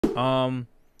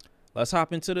Let's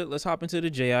hop into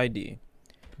the JID.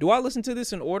 Do I listen to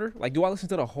this in order? Like, do I listen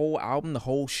to the whole album, the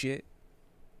whole shit?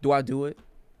 Do I do it?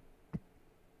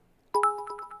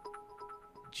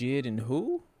 JID and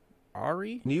who?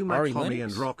 Ari? New Ari Mac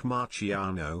Lennox? and Rock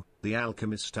Marciano, The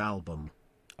Alchemist album.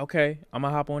 Okay, I'm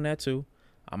gonna hop on that too.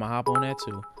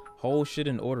 Whole shit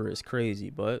in order is crazy,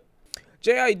 but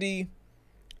JID,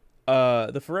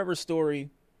 the Forever Story,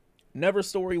 Never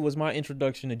Story was my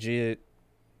introduction to JID.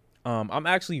 I'm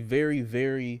actually very,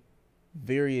 very,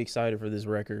 very excited for this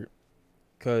record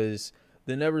because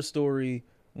the Never Story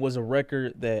was a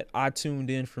record that I tuned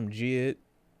in from JID.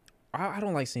 I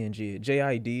don't like saying JID,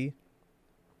 JID.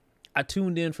 I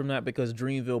tuned in from that because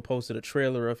Dreamville posted a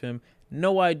trailer of him.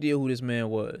 No idea who this man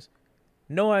was.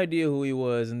 No idea who he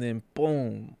was. And then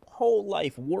boom, whole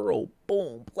life world,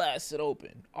 boom, blasted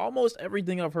open. Almost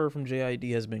everything I've heard from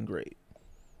JID has been great.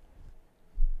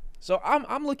 So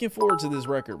I'm looking forward to this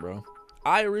record, bro.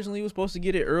 I originally was supposed to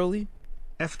get it early.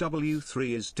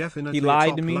 FW3 is definitely He lied a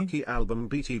top to me. Lucky album.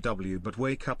 BTW, but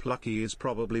Wake Up Lucky is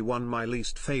probably one of my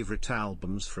least favorite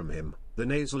albums from him. The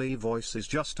nasally voice is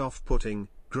just off-putting.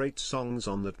 Great songs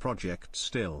on that project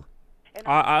still.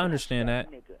 I understand that.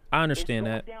 I understand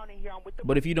that.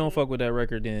 But if you don't fuck with that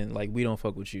record, then like we don't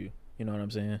fuck with you. You know what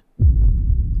I'm saying?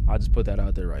 I'll just put that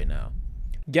out there right now.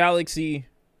 Galaxy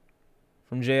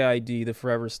from JID, The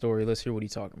Forever Story. Let's hear what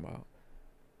he's talking about.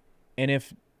 And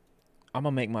if I'm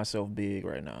gonna make myself big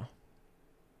right now.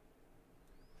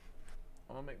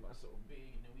 I'm gonna make myself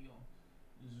big, and then we gonna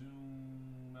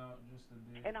zoom out just a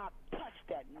bit. And I touch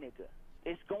that nigga.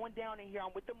 It's going down in here.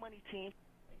 I'm with the money team.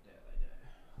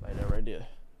 Like that right there.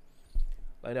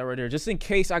 Like that right there. Just in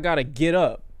case I gotta get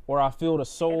up or I feel the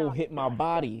soul hit my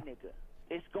body.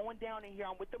 It's going down in here.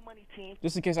 I'm with the money team.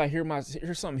 Just in case I hear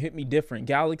something hit me different.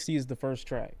 Galaxy is the first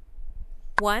track.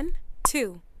 1,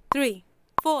 2, 3,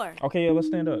 4. Okay, yeah, let's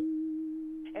stand up.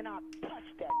 And I touch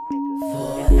that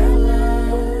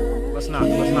nigga. Let's not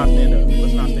stand up.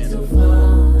 Let's not stand up.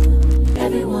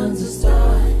 Everyone's a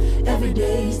star. Every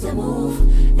day's the move.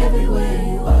 Everywhere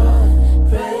you are,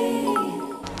 pray.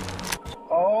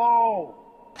 Oh.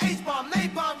 I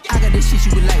got this shit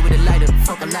you would light with a lighter.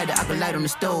 Fuck a lighter, I can light on the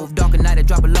stove. Dark at night, I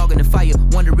drop a log in the fire.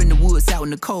 Wander in the woods, out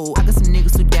in the cold. I got some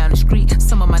niggas who down the street.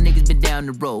 Some of my niggas been down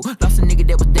the road. Lost a nigga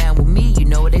that was down with me, you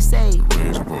know what they say.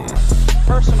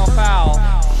 Personal foul.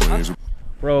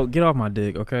 Bro, get off my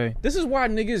dick, okay? This is why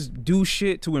niggas do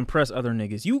shit to impress other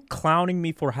niggas. You clowning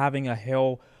me for having a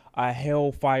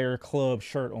Hellfire Club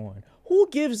shirt on. Who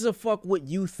gives a fuck what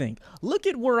you think? Look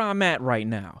at where I'm at right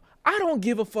now. I don't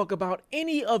give a fuck about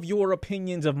any of your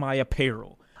opinions of my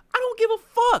apparel. I don't give a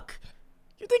fuck.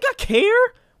 You think I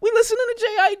care? We listening to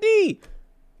JID.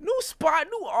 New spot,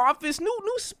 new office,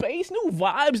 new space, new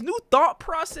vibes, new thought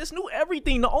process, new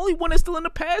everything. The only one that's still in the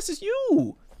past is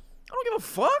you. I don't give a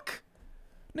fuck.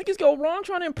 Niggas go wrong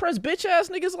trying to impress bitch ass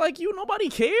niggas like you. Nobody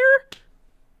care.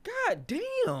 God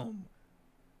damn.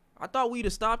 I thought we'd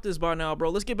have stopped this by now,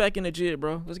 bro. Let's get back into JID,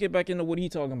 bro. Let's get back into what he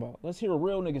talking about. Let's hear a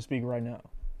real nigga speak right now.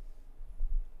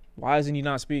 Why isn't he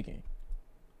not speaking?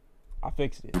 I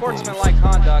fixed it. Sportsman-like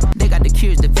conduct. They got the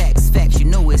cures, the facts, you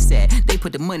know it's sad. They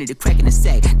put the money, the crack in the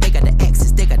sack. They got the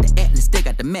axis, they got the atlas, they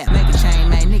got the map. Make a chain,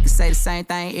 man, niggas say the same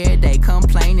thing every day.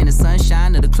 Complain in the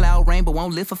sunshine of the cloud rain, but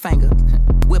won't lift a finger.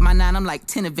 With my 9, I'm like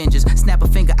 10 Avengers. Snap a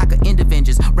finger, I could end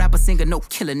Avengers. Rapper, singer, no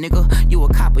killer, nigga. You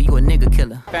a copper, you a nigga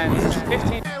killer.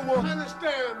 15.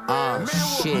 Oh,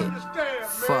 shit.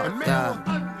 Fucked up.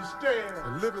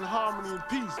 Live in harmony and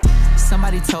peace.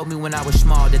 Somebody told me when I was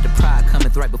small that the pride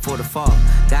cometh right before the fall.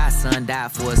 God's son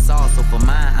died for us all, so for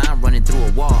mine, I'm running through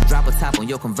a wall. Drop a top on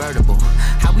your convertible.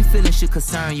 How we feeling should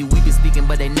concern you. We been speaking,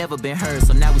 but they never been heard,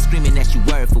 so now we screaming at you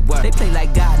word for word. They play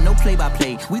like God, no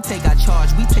play-by-play. We take our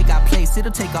charge, we take our place.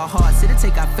 It'll take our hearts, it'll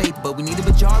take our faith, but we need a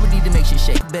majority to make shit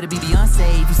shake. Better be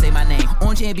Beyonce if you say my name.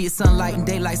 Orange ambient sunlight and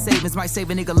daylight savings might save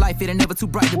a nigga life. It'll never too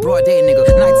bright to broad day, nigga.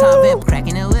 Nighttime vamp,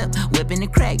 cracking the whip, whipping the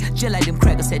crack. Just like them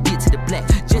crackers that did to the black.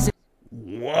 Just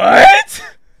What?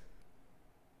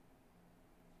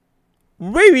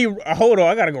 Maybe, hold on,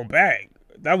 I gotta go back.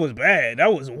 That was bad.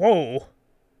 That was, whoa.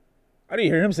 I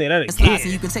didn't hear him say that again. So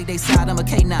you can take they side, I'm a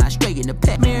K9, straight in the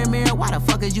pet. Mirror, mirror, why the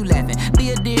fuck is you laughing?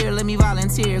 Be a deer, let me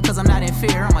volunteer, cause I'm not in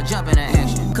fear, I'ma jump into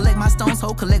action. Collect my stones,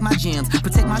 ho, collect my gems.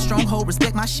 Protect my stronghold,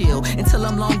 respect my shield. Until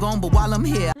I'm long gone, but while I'm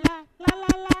here.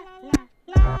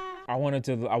 I wanted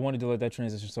to let that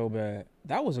transition so bad.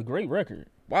 That was a great record.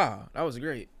 Wow, that was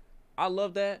great. I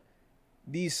love that.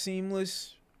 These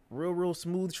seamless, real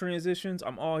smooth transitions.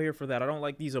 I'm all here for that. I don't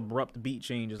like these abrupt beat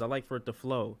changes. I like for it to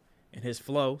flow. And his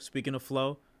flow, speaking of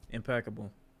flow,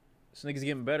 impeccable. This nigga's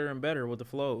getting better and better with the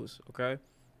flows, okay?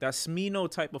 That Smino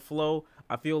type of flow,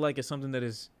 I feel like it's something that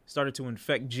has started to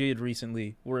infect JID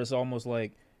recently, where it's almost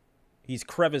like he's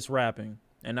crevice rapping,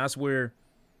 and that's where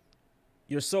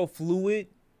you're so fluid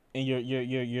and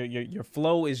your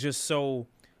flow is just so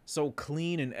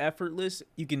clean and effortless.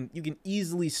 You can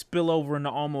easily spill over into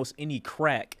almost any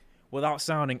crack without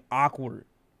sounding awkward.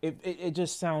 It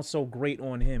just sounds so great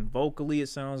on him. Vocally, it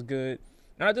sounds good,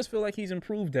 and I just feel like he's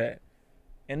improved that.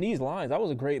 And these lines, that was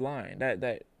a great line.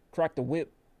 That crack the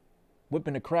whip.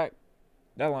 Whipping the crack,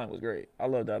 that line was great. I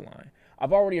love that line.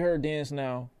 I've already heard Dance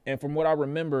Now, and from what I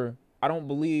remember, I don't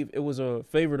believe it was a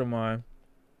favorite of mine.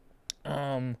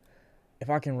 If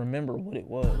I can remember what it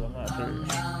was, I'm not sure.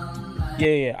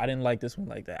 Yeah, I didn't like this one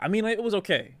like that. I mean, it was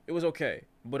okay. It was okay,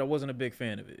 but I wasn't a big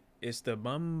fan of it. It's the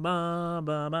bum ba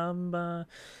ba bum ba.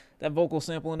 That vocal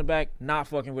sample in the back, not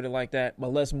fucking with it like that,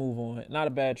 but let's move on. Not a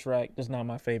bad track, just not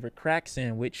my favorite. Crack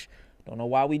Sandwich. Don't know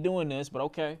why we doing this, but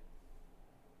okay.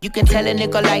 You can tell a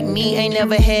nigga like me ain't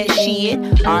never had shit.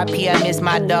 RP, I miss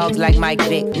my dogs like Mike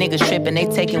Vick. Niggas tripping, they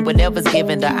taking whatever's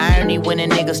given. The irony when a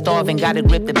nigga starving, gotta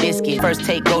grip the biscuit. First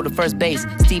take, go to first base.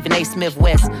 Stephen A. Smith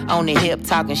West on the hip,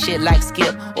 talking shit like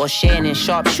Skip. Or Shannon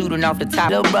Sharp shooting off the top.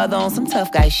 Little brother on some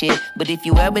tough guy shit. But if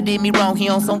you ever did me wrong, he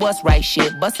on some what's right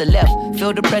shit. Bust a left,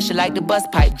 feel the pressure like the bus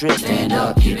pipe drip. Stand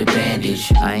up, get a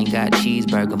bandage. I ain't got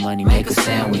cheeseburger money, make a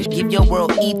sandwich. Give your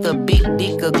world ether, big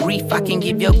dick of grief. I can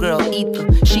give your girl ether.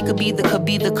 She could be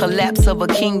the collapse of a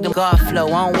kingdom. God flow,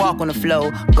 I don't walk on the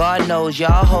flow. God knows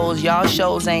y'all hoes, y'all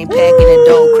shows ain't packing the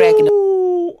dough, cracking the.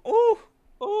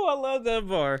 Ooh, I love that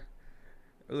bar.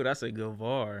 Ooh, that's a good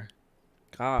bar.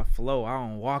 God flow, I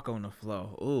don't walk on the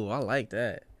flow. Ooh, I like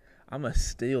that. I'ma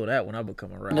steal that when I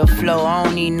become a rapper. The flow, I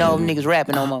don't need no niggas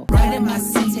rapping no more. Right in my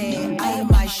city, I am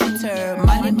my shooter.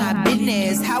 Minding my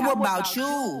business, how about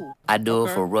you? I do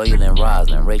it for Royal and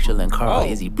Roslyn, Rachel and Carl,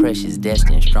 Izzy Precious,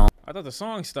 Destin Strong. I thought the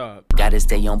song stopped. Gotta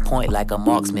stay on point like a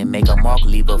marksman. Make a mark,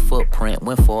 leave a footprint.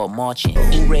 Went for a marching.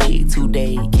 Hooray,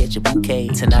 today, catch a bouquet.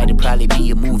 Tonight it'll probably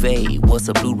be a movie. What's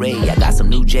a Blu-ray? I got some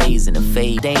new J's in the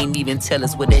fade. They ain't even tell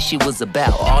us what that shit was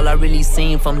about. All I really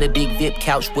seen from the big VIP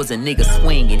couch was a nigga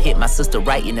swing and hit my sister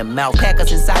right in the mouth. Pack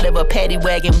us inside of a paddy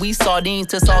wagon. We sardines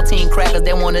to saltine crackers.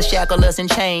 They wanna shackle us in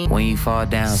chain. When you fall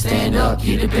down, stand up,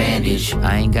 get a bandage.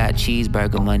 I ain't got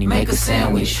cheeseburger money, make a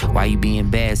sandwich. Why you being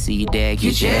bad? See your dad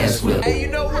get your ass. Hey, you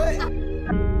know what?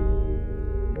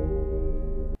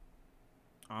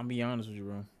 I'll be honest with you,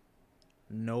 bro.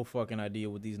 No fucking idea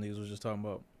what these niggas was just talking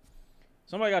about.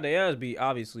 Somebody got their ass beat,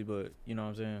 obviously, but you know what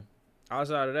I'm saying?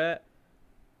 Outside of that,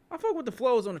 I fuck with the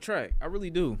flows on the track. I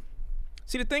really do.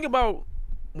 See, the thing about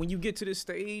when you get to this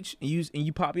stage and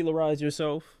you popularize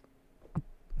yourself,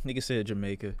 nigga said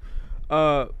Jamaica.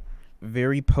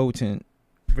 Very potent.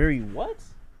 Very what?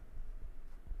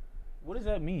 What does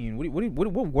that mean?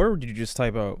 What word did you just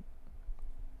type out?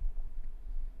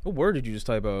 What word did you just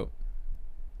type out?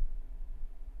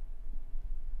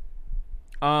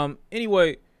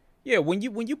 Anyway, yeah, when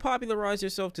you popularize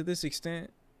yourself to this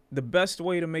extent, the best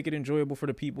way to make it enjoyable for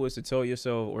the people is to tell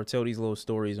yourself or tell these little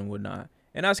stories and whatnot.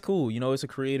 And that's cool. You know, it's a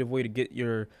creative way to get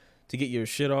your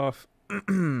shit off.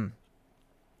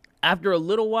 After a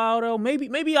little while though,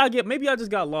 maybe I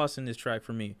just got lost in this track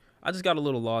for me. I just got a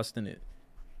little lost in it.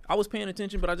 I was paying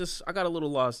attention, but I got a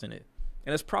little lost in it.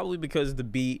 And it's probably because the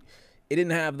beat, it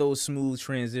didn't have those smooth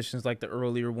transitions like the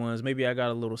earlier ones. Maybe I got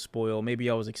a little spoiled. Maybe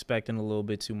I was expecting a little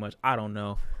bit too much. I don't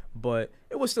know. But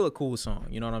it was still a cool song.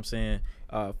 You know what I'm saying?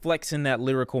 Flexing that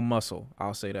lyrical muscle.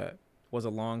 I'll say that. Was a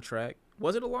long track.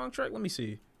 Was it a long track? Let me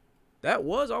see. That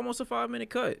was almost a 5-minute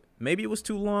cut. Maybe it was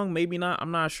too long. Maybe not.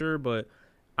 I'm not sure. But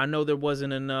I know there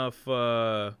wasn't enough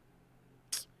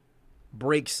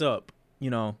breaks up, you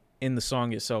know, in the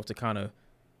song itself to kind of,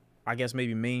 I guess,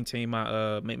 maybe maintain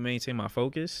my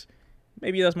focus.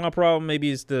 Maybe that's my problem. Maybe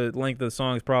it's the length of the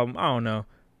song's problem. I don't know.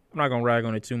 I'm not gonna rag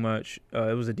on it too much.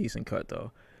 It was a decent cut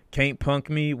though. Can't Punk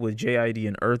Me with JID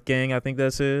and Earth Gang, I think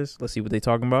that's his. Let's see what they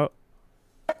talking about.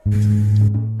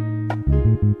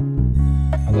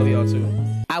 I love y'all too.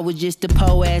 I was just a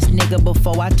po-ass nigga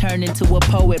before I turned into a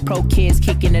poet. Pro kids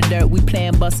kicking the dirt, we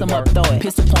playing bust 'em up, throw it.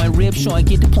 Pistol point, rib showing,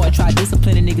 get the point. Try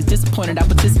disciplining niggas disappointed. I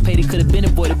participated, could have been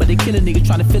avoided, but they kill a nigga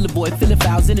trying to fill a void. Filling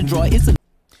fouls in the drawer. It's a.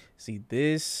 See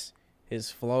this,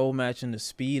 his flow matching the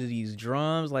speed of these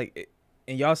drums, like,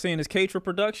 and y'all saying this K-Tra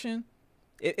production,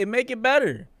 it make it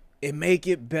better. It make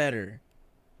it better.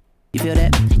 You feel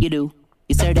that? You do.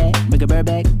 You serve that, bring a bird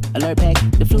back, alert pack,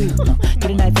 the flu.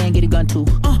 Get a knife and get a gun too.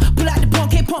 Pull out the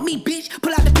punk, can't pump pump me, bitch.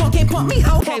 Pull out the pump, can't pump me,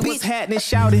 hoe. Okay, what's happening?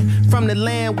 Shouting from the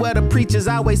land where the preachers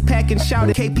always packing,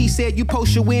 shouting. KP said you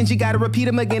post your wins, you gotta repeat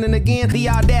them again and again. The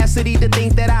audacity to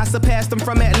think that I surpassed them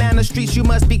from Atlanta streets. You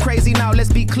must be crazy now.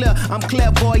 Let's be clear. I'm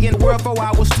clairvoyant. World for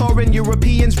I was touring.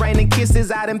 Europeans raining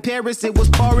kisses out in Paris. It was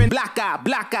pouring. Black eye,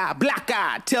 black eye, black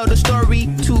eye. Tell the story.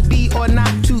 To be or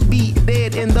not to be.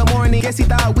 Dead in the morning. Guess he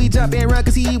thought we jump and run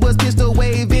cause he was pistol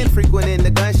waving. Frequent in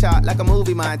the gunshot like a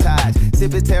movie montage.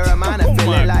 Sipping Terramana, Oh feeling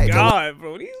my like God,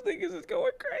 bro, these niggas is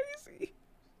going crazy.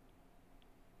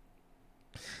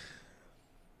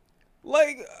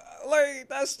 Like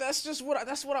that's just what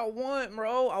I want,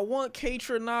 bro. I want K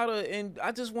Tronada, and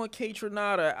I just want K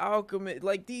Tronada, Alchemist.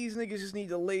 Like, these niggas just need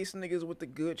to lace niggas with the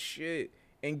good shit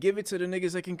and give it to the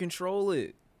niggas that can control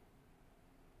it.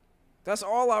 That's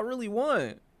all I really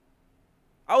want.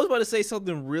 I was about to say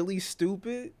something really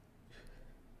stupid.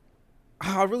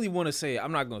 I really want to say it.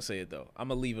 I'm not going to say it, though. I'm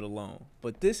going to leave it alone.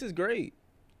 But this is great.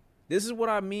 This is what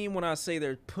I mean when I say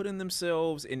they're putting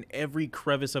themselves in every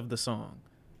crevice of the song.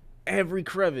 Every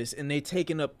crevice. And they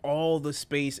taking up all the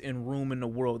space and room in the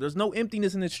world. There's no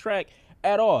emptiness in this track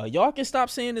at all. Y'all can stop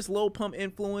saying this Lil Pump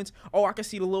influence. Oh, I can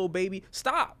see the Lil Baby.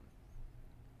 Stop.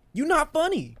 You not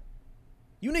funny.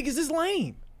 You niggas is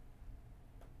lame.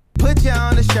 put you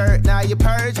on the shirt, now you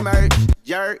purge merch,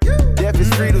 jerk. Death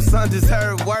is free to some just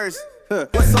heard worse.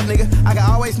 What's up, nigga? I can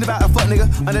always snip out a fuck nigga.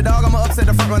 Underdog, I'ma upset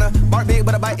the front runner. Bark big,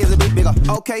 but a bite is a bit bigger.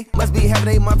 Okay, must be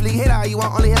having a monthly. Hit all you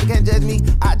want, only heaven can't judge me.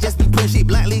 I just be putting shit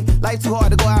bluntly. Life too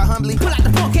hard to go out humbly. Pull out the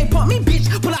pump, can't pump me, bitch.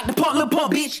 Pull out the pump, little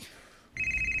pump, bitch.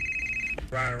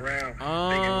 Riding around,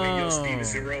 thinking when your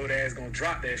Stevenson Road ass gonna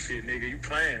drop that shit, nigga. You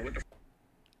playing? What the?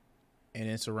 And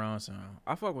it's surround sound.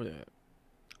 I fuck with that.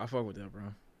 I fuck with that, bro.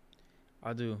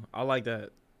 I do. I like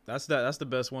that. That's the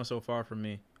best one so far for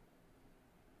me.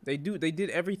 They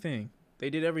did everything. They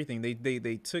did everything.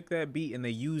 They took that beat and they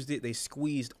used it. They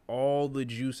squeezed all the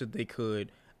juice that they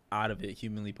could out of it,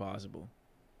 humanly possible.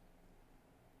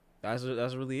 That's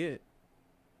really it.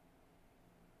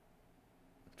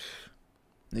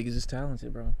 Niggas is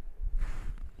talented, bro.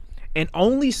 And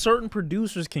only certain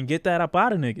producers can get that up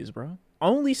out of niggas, bro.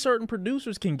 Only certain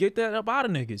producers can get that up out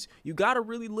of niggas. You gotta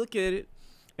really look at it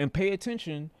and pay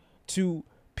attention to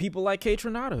people like K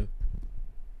Tronada.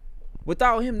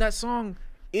 Without him, that song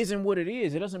isn't what it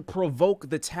is. It doesn't provoke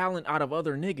the talent out of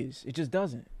other niggas. It just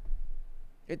doesn't.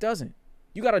 It doesn't.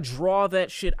 You gotta draw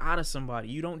that shit out of somebody.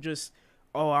 You don't just,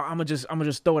 oh, I'ma just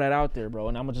throw that out there, bro,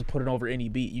 and I'ma just put it over any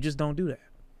beat. You just don't do that.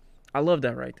 I love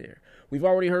that right there. We've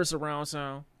already heard surround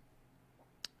sound.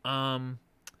 I'm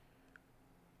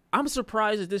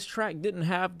surprised that this track didn't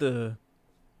have the,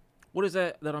 what is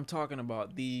that I'm talking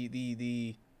about?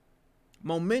 The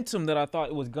momentum that I thought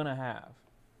it was gonna have.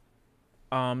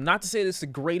 Not to say this is the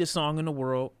greatest song in the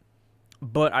world,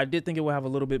 but I did think it would have a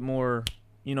little bit more,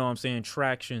 you know what I'm saying,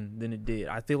 traction than it did.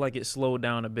 I feel like it slowed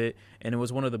down a bit, and it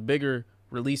was one of the bigger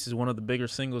releases, one of the bigger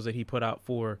singles that he put out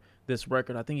for this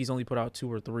record. I think he's only put out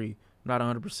 2 or 3, not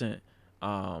 100%.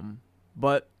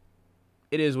 But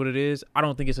it is what it is. I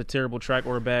don't think it's a terrible track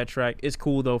or a bad track. It's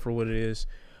cool though for what it is.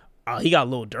 He got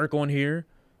Lil Durk on here.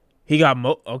 He got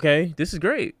okay, this is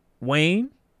great.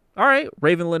 Wayne, all right.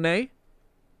 Raven Lene,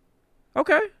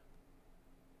 okay.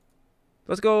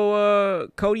 Let's go.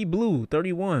 Cody Blue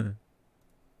 31.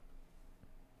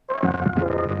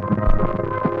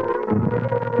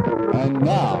 And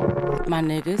now, My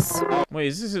niggas. Wait,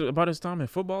 is this about his time in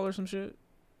football or some shit?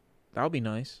 That would be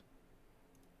nice.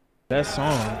 That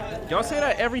song. Y'all say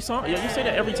that every song? Yeah, you say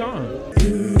that every time.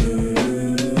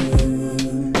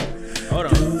 Hold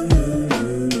on.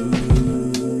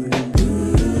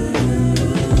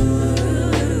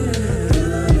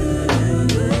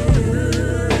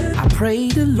 I pray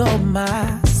to Lord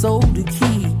my soul to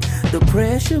keep. The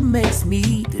pressure makes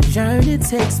me, the journey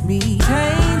takes me.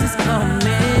 Change is coming.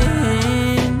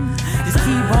 Just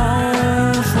keep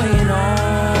on swinging on.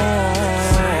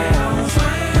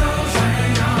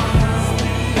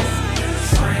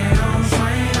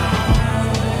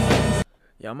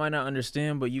 Yeah, I might not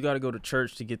understand, but you got to go to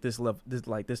church to get this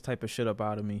type of shit up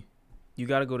out of me. You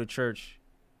got to go to church.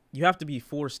 You have to be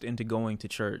forced into going to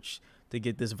church to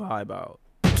get this vibe out.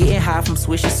 Getting high from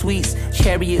swishy sweets,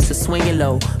 chariots are swinging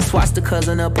low. Swats the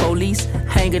cousin of police,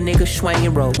 hang a nigga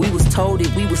swinging roll. We was told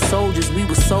it, we was soldiers, we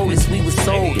was soulless, we was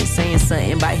sold it. Saying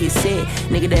something about his set,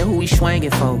 nigga that who he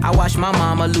swinging for. I watched my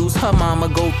mama lose her mama,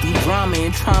 go through drama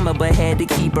and trauma, but had to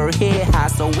keep her head high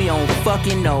so we don't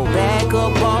fucking know. Back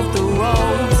up off the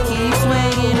roads, keep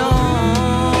swinging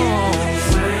on.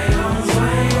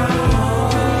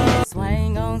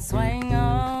 Swing on, swing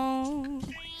on.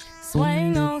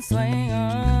 Swing on, swing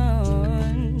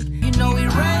on. You know we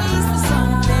raised for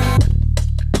something.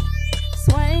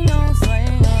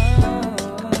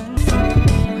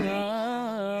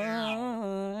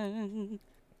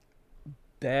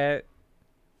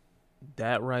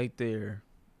 that right there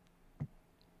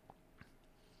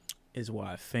is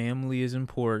why family is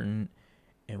important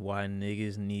and why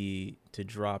niggas need to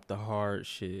drop the hard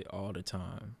shit all the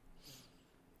time.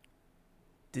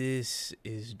 This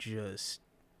is just,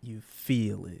 you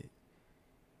feel it.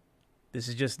 This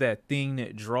is just that thing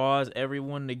that draws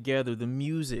everyone together. The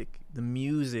music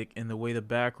and the way the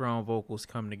background vocals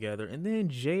come together. And then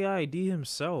JID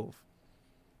himself.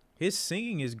 His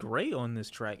singing is great on this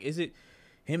track. Is it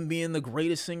him being the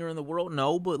greatest singer in the world?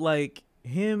 No, but like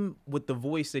him with the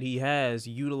voice that he has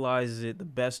utilizes it the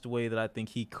best way that I think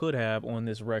he could have on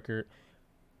this record.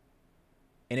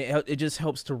 And it just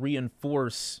helps to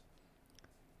reinforce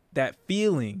that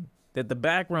feeling that the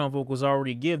background vocals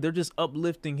already give. They're just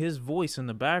uplifting his voice in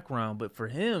the background. But for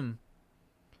him,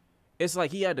 it's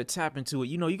like he had to tap into it.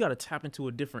 You know, you got to tap into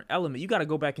a different element. You got to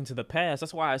go back into the past.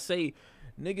 That's why I say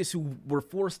niggas who were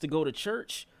forced to go to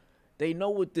church, they know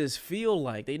what this feel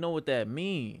like. They know what that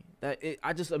mean.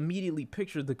 I just immediately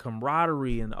pictured the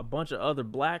camaraderie and a bunch of other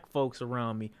black folks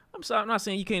around me. I'm not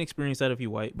saying you can't experience that if you're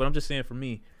white, but I'm just saying for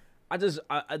me,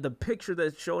 the picture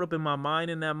that showed up in my mind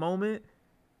in that moment,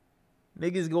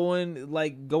 niggas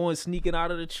going sneaking out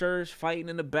of the church, fighting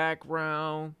in the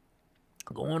background,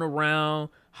 going around,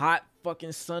 hot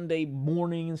fucking Sunday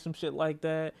morning and some shit like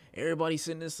that. Everybody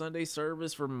sitting in Sunday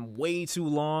service for way too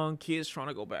long. Kids trying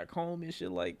to go back home and shit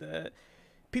like that.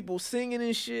 People singing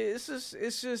and shit.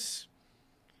 It's just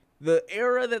the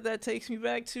era that takes me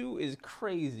back to is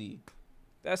crazy.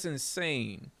 That's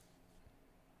insane.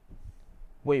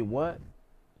 Wait, what?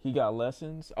 He got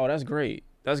lessons? Oh, that's great.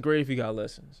 That's great if he got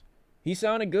lessons. He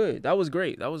sounded good. That was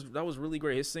great. That was really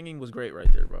great. His singing was great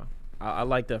right there, bro. I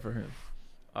like that for him.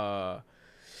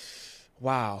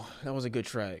 Wow, that was a good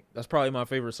track. That's probably my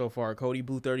favorite so far. Cody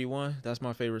Blue 31. That's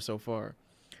my favorite so far.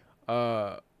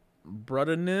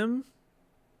 Brudda Nim.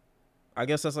 I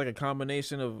guess that's like a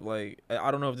combination of like,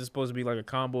 I don't know if this is supposed to be like a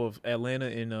combo of Atlanta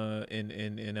and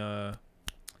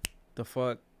the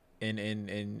fuck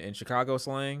in Chicago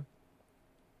slang.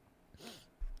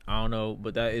 I don't know,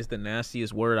 but that is the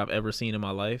nastiest word I've ever seen in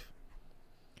my life.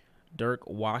 Dirk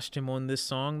washed him on this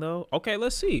song, though. Okay,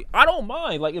 let's see. I don't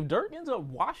mind. Like, if Dirk ends up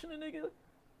washing a nigga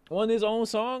on his own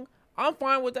song, I'm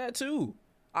fine with that, too.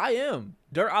 I am.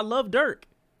 Dirk. I love Dirk.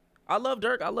 I love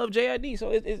Dirk. I love JID.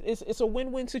 So it's a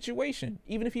win-win situation.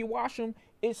 Even if he wash him,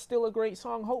 it's still a great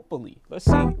song, hopefully. Let's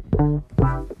see.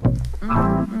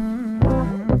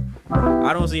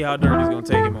 I don't see how Dirk is going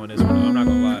to take him on this one. I'm not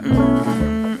going to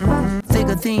lie.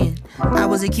 Figure thin. I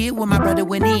was a kid when my brother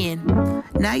went in.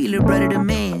 Now you little brother the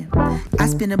man. I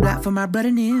spin a block for my brother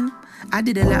and him. I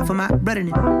did a lot for my brother and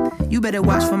him. You better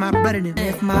watch for my brother and him.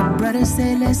 If my brother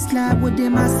say let's slide, well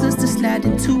then my sister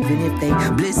sliding too. And if they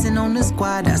blitzing on the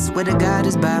squad, I swear to God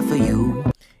it's bad for you.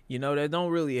 You know, that don't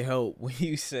really help when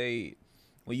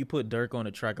you put Dirk on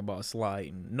a track about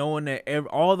sliding, knowing that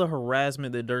all the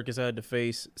harassment that Dirk has had to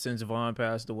face since Vaughn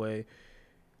passed away.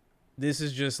 This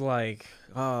is just like,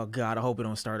 oh God, I hope it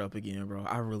don't start up again, bro.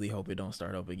 I really hope it don't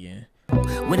start up again.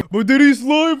 But did he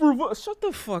slide for? Shut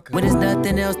the fuck up. When there's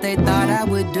nothing else they thought I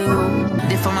would do.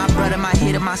 Did for my brother, my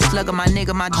hitter, my slugger, my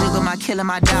nigga, my jigger, my killer,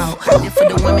 my dog. Did for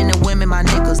the women, my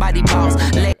niggas, body balls.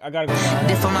 I gotta go.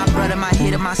 Did for my brother, my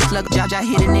hitter, my slugger, Jaja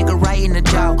hit a nigga right in the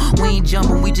jaw. We ain't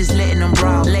jumping, we just letting them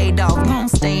brawl. Laid off, don't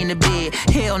stay in the bed.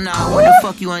 Hell no, what the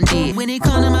fuck you undid? When it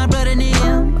come to my brother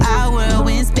Neil, our world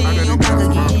went spin your back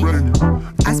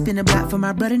again. I spin a block for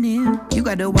my brother Neil. You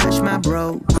gotta watch my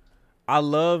bro. I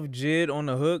love JID on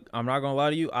the hook. I'm not gonna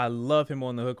lie to you. I love him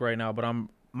on the hook right now, but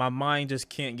my mind just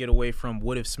can't get away from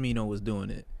what if Smino was doing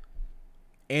it,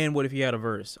 and what if he had a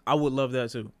verse. I would love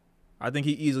that too. I think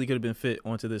he easily could have been fit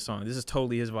onto this song. This is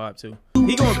totally his vibe too.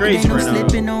 He going crazy right now.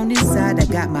 Slipping on this side, I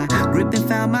got my grip and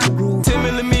found my groove.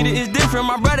 10mm is different.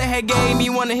 My brother had gave me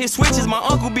one of his switches. My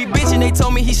uncle be bitching. They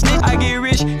told me he snitched. I get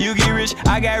rich, you get rich.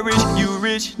 I got rich, you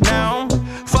rich now.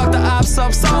 Fuck the ops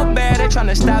up so bad. They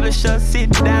tryna establish us.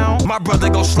 Sit down. My brother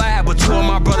gon' slide, but two of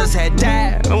my brothers had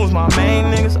died. It was my main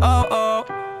niggas.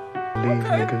 Leave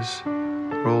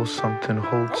niggas, roll something,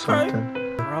 hold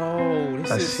something. Bro,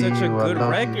 this is such a good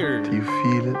record. Do you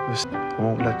feel it? I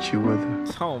won't let you with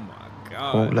it. Oh my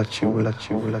God. Won't let you.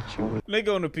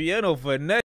 Nigga on the piano for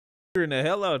next in the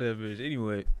hell out of it.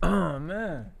 Anyway, oh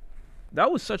man,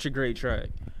 that was such a great track.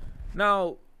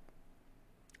 Now,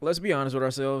 let's be honest with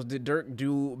ourselves. Did Dirk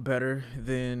do better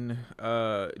than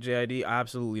JID?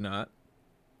 Absolutely not.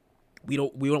 We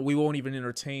won't even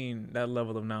entertain that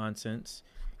level of nonsense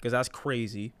because that's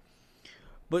crazy.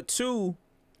 But two,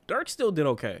 Dirk still did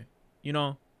okay. You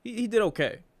know, he did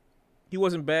okay. He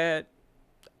wasn't bad.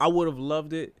 I would have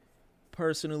loved it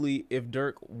personally if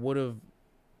Dirk would have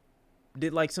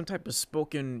did like some type of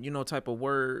spoken, you know, type of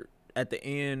word at the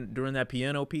end during that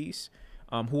piano piece,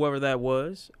 whoever that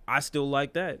was, I still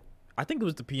like that. I think it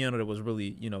was the piano that was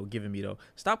really, you know, giving me though.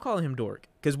 Stop calling him dork.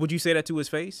 Because would you say that to his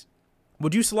face?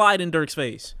 Would you slide in Dirk's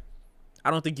face? I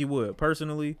don't think you would.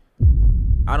 Personally,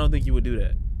 I don't think you would do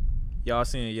that. Y'all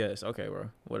saying yes. Okay,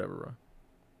 bro. Whatever, bro.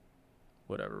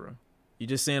 Whatever, bro. You're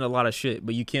just saying a lot of shit,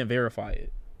 but you can't verify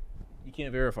it. You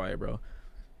can't verify it, bro.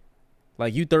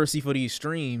 Like, you thirsty for these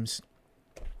streams,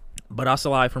 but I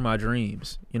slide for my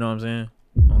dreams. You know what I'm saying?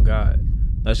 On God.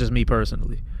 That's just me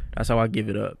personally. That's how I give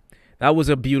it up. That was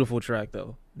a beautiful track,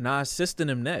 though. Nas assisting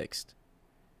him next.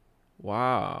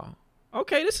 Wow.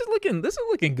 Okay, this is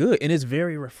looking good, and it's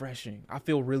very refreshing. I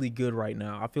feel really good right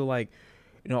now. I feel like,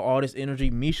 you know, all this energy.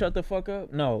 Me shut the fuck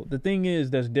up? No. The thing is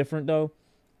that's different though.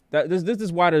 That this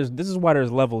is why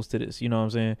there's levels to this. You know what I'm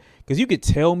saying? Because you could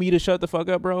tell me to shut the fuck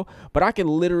up, bro, but I can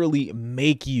literally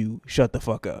make you shut the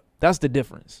fuck up. That's the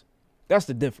difference. That's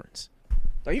the difference.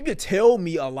 Like, you could tell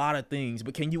me a lot of things,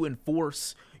 but can you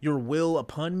enforce your will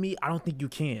upon me? I don't think you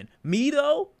can. Me,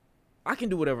 though, I can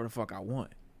do whatever the fuck I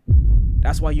want.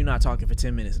 That's why you're not talking for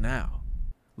 10 minutes now.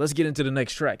 Let's get into the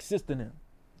next track. Sister now.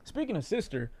 Speaking of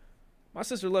sister, my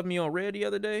sister left me on red the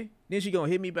other day. Then she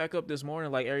gonna hit me back up this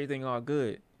morning like everything all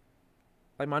good.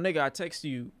 Like, my nigga, I texted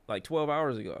you like 12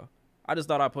 hours ago. I just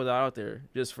thought I'd put that out there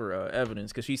just for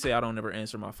evidence, because she say I don't ever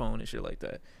answer my phone and shit like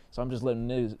that. So I'm just letting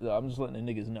the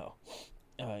niggas know.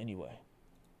 Anyway.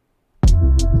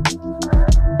 I'm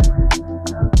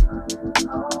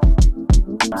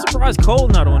surprised Cole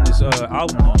not on this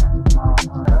album though.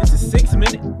 This is 6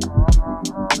 minutes.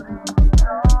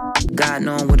 God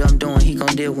knowing what I'm doing, he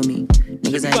gon' deal with me.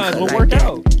 Niggas ain't cut like that.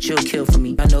 Out. She'll kill for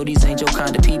me. I know these ain't your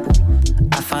kind of people.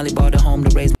 I finally bought a home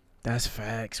to raise. That's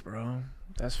facts, bro.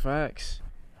 That's facts.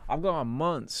 I've gone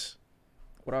months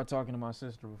without talking to my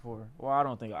sister before. Well, I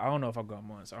don't know if I've gone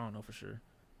months. I don't know for sure.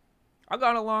 I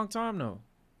got a long time though.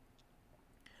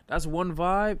 That's one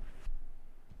vibe.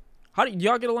 How do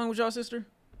y'all get along with y'all sister?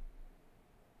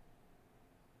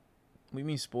 We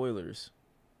mean spoilers.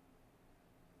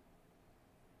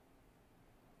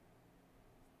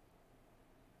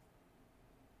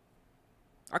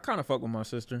 I kind of fuck with my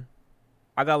sister.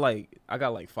 I got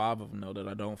like 5 of them though that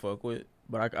I don't fuck with,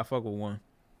 but I fuck with one.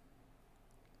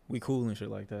 We cool and shit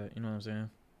like that. You know what I'm saying?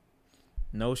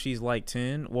 No, she's like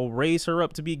 10. Well, raise her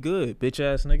up to be good, bitch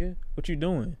ass nigga. What you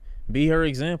doing? Be her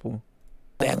example.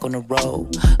 Back on the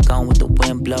road, gone with the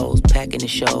wind blows, packing the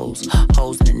shows,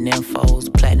 hoes in the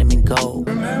nymphos, platinum and gold.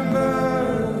 Remember,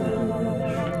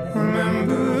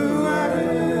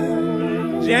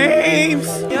 James,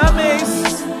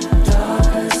 yummies.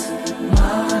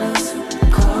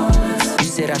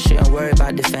 You said I shouldn't worry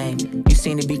about the fame. You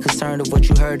seem to be concerned of what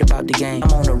you heard about the game.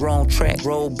 I'm on the wrong track,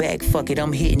 roll back, fuck it,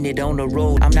 I'm hitting it on the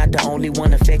road. I'm not the only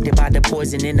one affected by the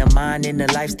poison in the mind and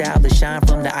the lifestyle, the shine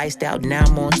from the iced out. Now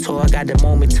I'm on tour, I got the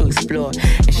moment to explore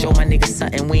and show my niggas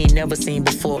something we ain't never seen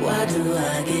before. Why do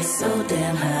I get so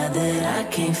damn high that I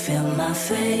can't feel my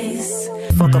face?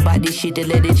 Fuck about this shit to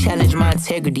let it challenge my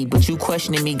integrity, but you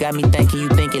questioning me got me thinking you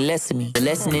thinking less of me. The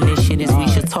lesson in this shit is we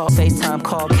should talk. FaceTime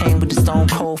call came with the stone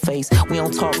cold face. We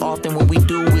don't talk often, when we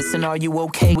do it's an are you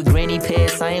okay? With granny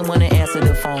pass, I ain't wanna answer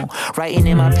the phone. Writing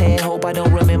in my pad, hope I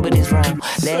don't remember this wrong.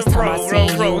 Last time I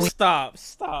seen you. Stop,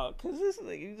 cause this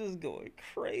nigga just going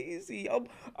crazy.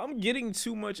 I'm getting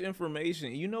too much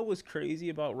information. You know what's crazy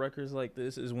about records like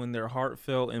this is when they're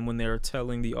heartfelt and when they're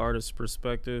telling the artist's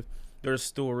perspective, their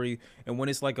story, and when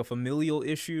it's like a familial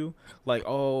issue, like,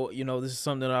 oh, you know, this is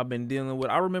something that I've been dealing with.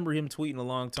 I remember him tweeting a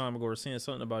long time ago or saying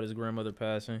something about his grandmother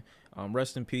passing.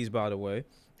 Rest in peace, by the way.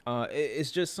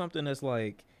 It's just something that's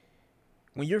like,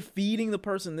 when you're feeding the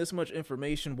person this much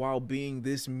information while being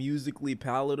this musically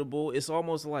palatable, it's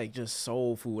almost like just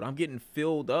soul food. I'm getting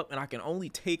filled up and I can only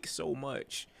take so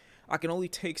much. I can only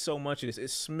take so much of this.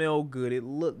 It smells good, it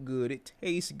look good, it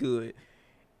tastes good.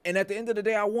 And at the end of the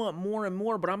day, I want more and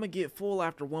more, but I'm going to get full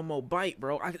after one more bite,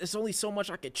 bro. It's only so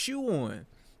much I could chew on.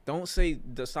 Don't say,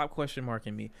 stop question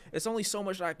marking me. It's only so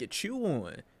much I could chew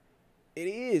on. It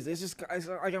is. It's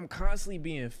like I'm constantly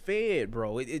being fed,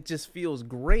 bro. It just feels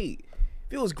great. It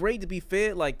feels great to be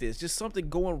fed like this. Just something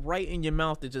going right in your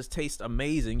mouth that just tastes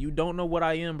amazing. You don't know what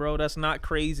I am, bro. That's not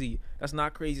crazy. That's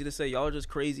not crazy to say. Y'all are just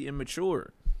crazy and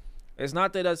mature. It's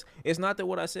not that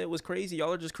what I said was crazy.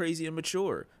 Y'all are just crazy and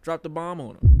mature. Drop the bomb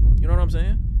on them. You know what I'm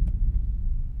saying?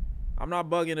 I'm not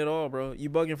bugging at all, bro. You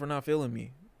bugging for not feeling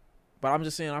me. But I'm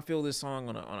just saying I feel this song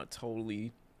on a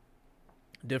totally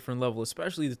different level,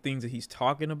 especially the things that he's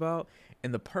talking about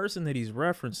and the person that he's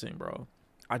referencing, bro.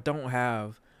 I don't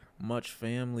have much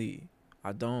family.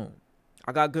 I don't.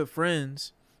 I got good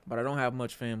friends, but I don't have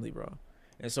much family, bro.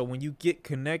 And so when you get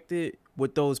connected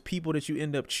with those people that you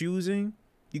end up choosing,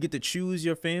 you get to choose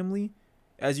your family.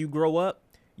 As you grow up,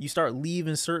 you start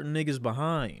leaving certain niggas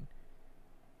behind.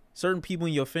 Certain people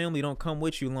in your family don't come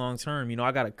with you long term. You know,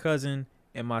 I got a cousin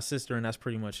and my sister, and that's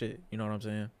pretty much it. You know what I'm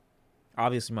saying?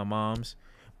 Obviously my mom's,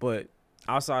 but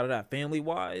outside of that, family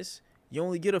wise, you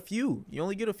only get a few. You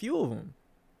only get a few of them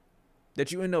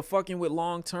that you end up fucking with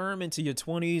long term into your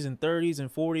 20s and 30s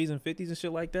and 40s and 50s and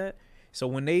shit like that. So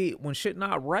when shit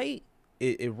not right,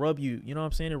 it rub you, you know what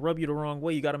I'm saying? It rub you the wrong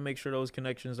way. You got to make sure those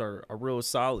connections are real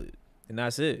solid. And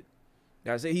that's it.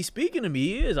 That's it. He's speaking to me.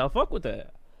 He is. I fuck with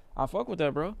that. I fuck with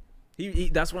that, bro.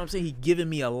 That's what I'm saying. He giving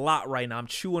me a lot right now. I'm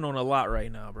chewing on a lot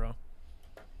right now, bro.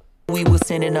 We was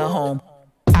sending her home.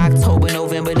 October,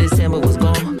 November, December was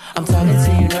gone. I'm talking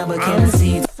to you now, but can I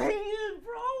see you? Saying,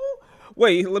 bro.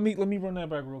 Wait, let me run that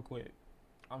back real quick.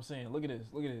 I'm saying, look at this.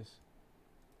 Look at this.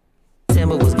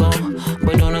 December was gone,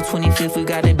 but on the 25th we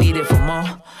gotta be there for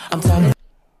more. I'm talking.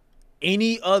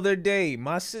 Any other day,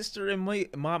 my sister and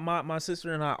my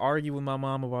sister and I argue with my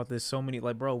mom about this so many,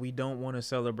 like, bro, we don't want to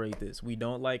celebrate this. We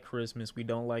don't like Christmas. We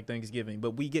don't like Thanksgiving,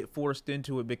 but we get forced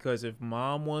into it because if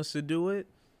mom wants to do it,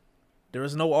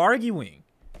 there's no arguing.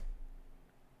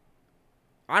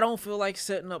 I don't feel like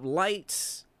setting up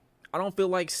lights. I don't feel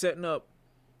like setting up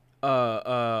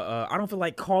I don't feel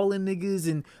like calling niggas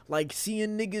and like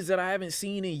seeing niggas that I haven't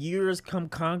seen in years come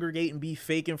congregate and be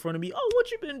fake in front of me. Oh,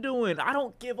 what you been doing? I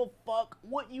don't give a fuck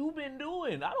what you been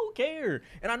doing. I don't care.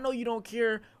 And I know you don't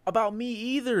care about me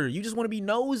either. You just want to be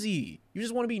nosy. You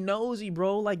just want to be nosy,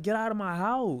 bro. Like, get out of my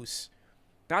house.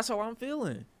 That's how I'm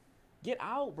feeling. Get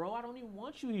out, bro. I don't even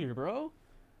want you here, bro.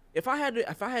 If I had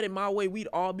it my way, we'd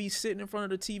all be sitting in front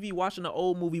of the TV watching the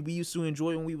old movie we used to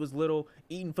enjoy when we was little,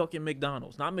 eating fucking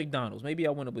McDonald's. Not McDonald's. Maybe I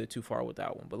went a bit too far with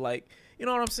that one. But, like, you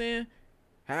know what I'm saying?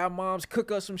 Have moms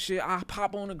cook us some shit. I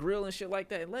pop on the grill and shit like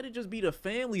that. And let it just be the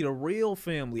family, the real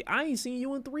family. I ain't seen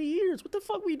you in 3 years. What the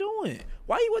fuck we doing?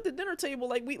 Why you at the dinner table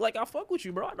like I fuck with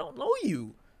you, bro? I don't know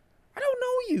you. I don't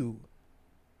know you.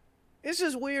 It's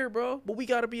just weird, bro. But we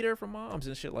got to be there for moms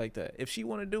and shit like that. If she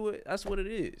want to do it, that's what it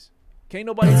is. Can't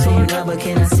nobody tell her never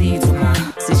can I see you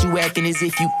tomorrow. Since you acting as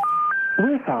if you.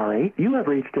 We're sorry. You have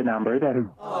reached a number that is.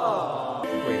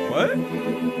 Wait, what?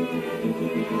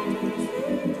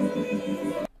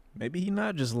 Maybe he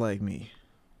not just like me.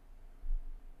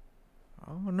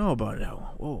 I don't know about that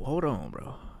one. Whoa, hold on,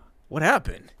 bro. What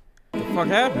happened? What the fuck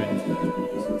happened?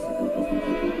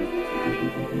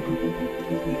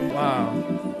 Wow.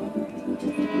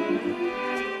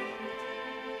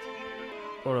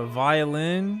 Or a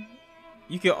violin.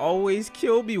 You can always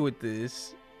kill me with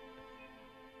this.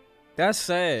 That's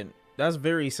sad. That's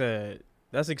very sad.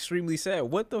 That's extremely sad.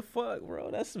 What the fuck,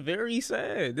 bro? That's very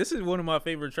sad. This is one of my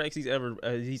favorite tracks he's ever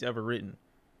written.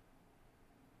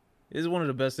 This is one of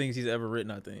the best things he's ever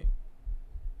written, I think.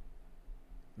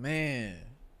 Man,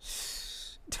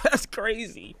 that's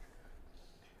crazy.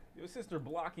 Your sister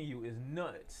blocking you is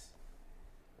nuts.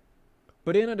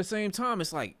 But then at the same time,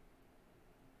 it's like,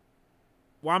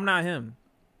 well, I'm not him.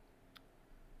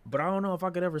 But I don't know if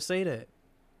I could ever say that.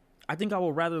 I think I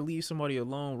would rather leave somebody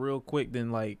alone real quick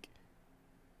than, like,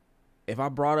 if I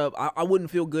brought up, I wouldn't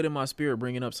feel good in my spirit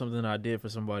bringing up something I did for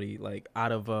somebody, like,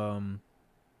 out of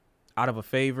a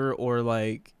favor or,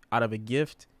 like, out of a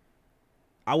gift.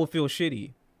 I would feel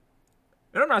shitty.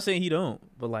 And I'm not saying he don't,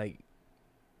 but, like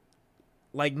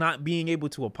not being able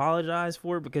to apologize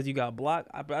for it because you got blocked,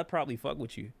 I'd probably fuck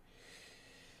with you.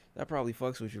 That probably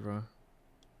fucks with you, bro.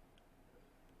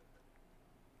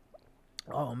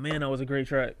 Oh, man, that was a great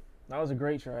track. That was a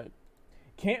great track.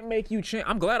 Can't Make You Change.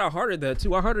 I'm glad I hearted that,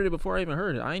 too. I hearted it before I even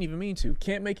heard it. I ain't even mean to.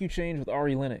 Can't Make You Change with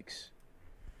Ari Lennox.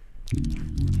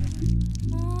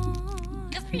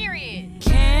 Just period.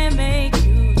 Can't make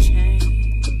you change.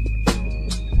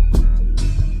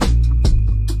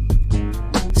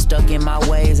 Stuck in my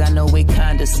ways, I know it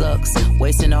kinda sucks.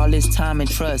 Wasting all this time and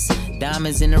trust.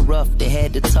 Diamonds in the rough, they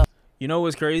had to tough. You know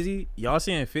what's crazy? Y'all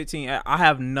saying 15. I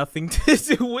have nothing to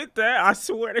do with that. I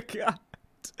swear to God.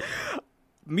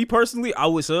 Me personally, I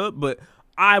was up, but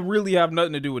I really have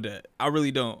nothing to do with that. I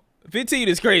really don't. 15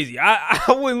 is crazy. I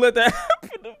wouldn't let that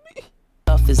happen to me.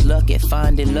 Tough is luck at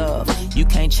finding love. You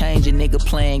can't change a nigga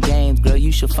playing games, girl.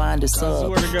 You should find a sub. I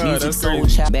swear to God, Music that's soul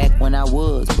crazy. child back when I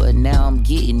was, but now I'm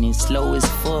getting it slow as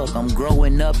fuck. I'm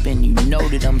growing up and you know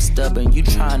that I'm stubborn. You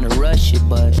trying to rush it,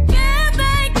 but Can't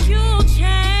make you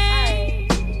change.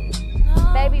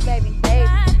 Baby, baby, baby.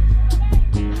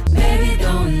 Baby,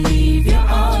 don't leave, you're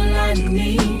all I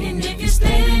need. And if you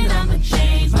stay, then I'ma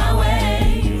change my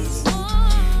ways.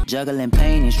 Juggling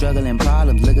pain and struggling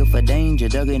problems, looking for danger,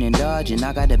 ducking and dodging.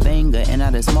 I got the banger and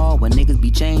not the small when niggas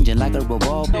be changing like a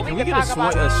revolver. Can we get a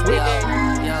switch?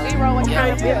 Zero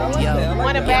accountability.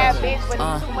 Want a bad bitch,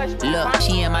 but too much. Look,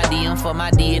 she in my DM for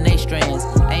my DNA strands.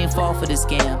 I ain't fall for the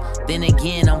scam. Then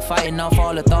again, I'm fighting off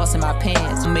all the thoughts in my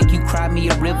pants. Make you cry me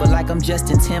a river like I'm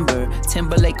Justin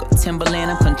Timberlake or Timberland.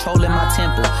 I'm controlling my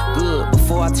temper. Good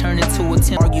before I turn into a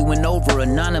temper. Arguing over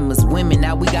anonymous women.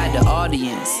 Now we got the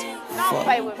audience. Don't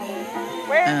play with me.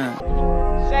 Where?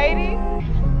 Shady?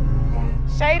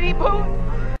 Shady boot?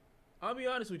 I'll be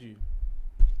honest with you.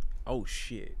 Oh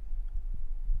shit.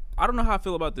 I don't know how I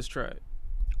feel about this track.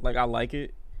 Like, I like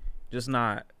it, just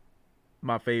not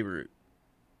my favorite.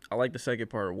 I like the second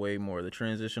part way more. The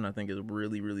transition I think is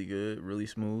really, really good, really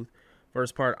smooth.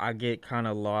 First part I get kind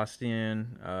of lost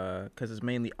in because it's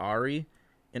mainly Ari.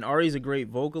 And Ari's a great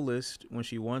vocalist when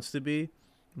she wants to be,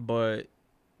 but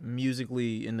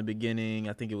musically in the beginning,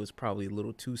 I think it was probably a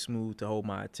little too smooth to hold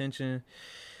my attention.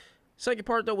 Second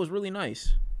part though was really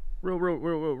nice,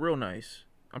 real nice.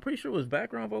 I'm pretty sure it was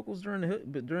background vocals during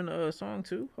the song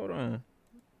too. Hold on.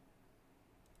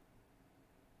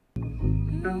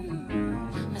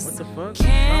 What the fuck?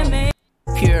 Oh.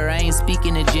 Pure, I ain't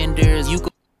speaking of genders. You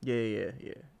could. Yeah.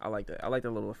 I like that. I like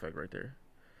that little effect right there.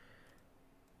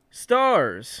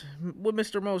 Stars with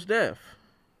Mr. Mos Def.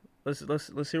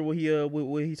 Let's hear what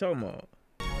he talking about.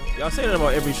 Y'all say that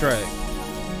about every track.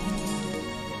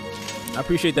 I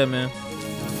appreciate that, man.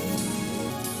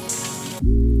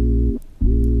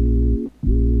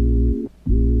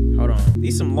 Hold on.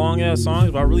 These some long ass songs,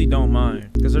 but I really don't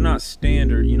mind because they're not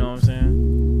standard. You know what I'm saying?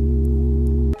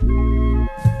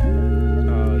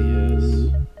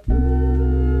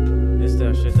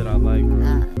 That shit that I like,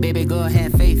 bro. Baby, go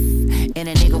have faith in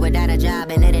a nigga without a job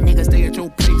and let a nigga stay at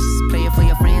your place. Play it for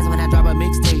your friends when I drop a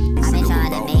mixtape. I've been trying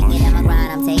to make it in my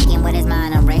grind. I'm taking what is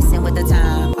mine. I'm racing with the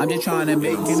time. I'm just trying to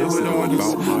make it. I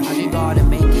just gotta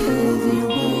make it.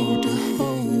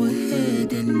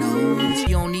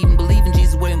 You don't even believe in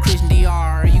Jesus, wearing Christian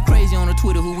DR. You crazy on the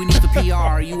Twitter, who we need for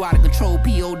PR. You out of control,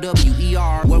 POWER.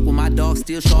 Work with my dog,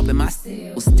 still sharp in my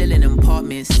cell. Still in an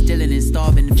apartment, still in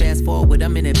starving. Fast forward,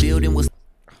 I'm in a building with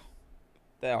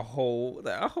that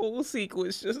whole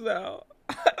sequence just now.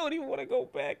 I don't even want to go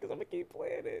back because I'm gonna keep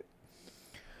playing it.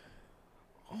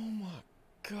 Oh my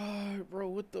god, bro,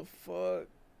 what the fuck?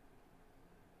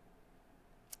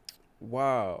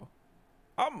 Wow.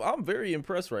 I'm very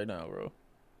impressed right now, bro.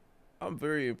 I'm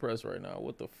very impressed right now.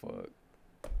 What the fuck?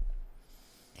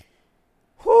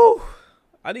 Whew.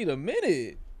 I need a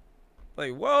minute.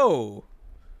 Like, whoa.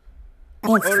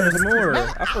 Oh, there's more.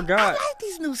 I forgot. I like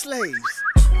these new slaves.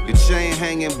 The chain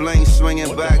hanging, blank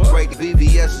swinging back, break.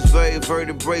 VVS is very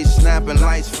vertebrae, snapping,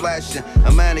 lights flashing.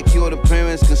 A manicured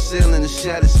appearance, concealing the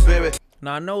shattered spirit.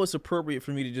 Now, I know it's appropriate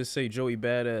for me to just say Joey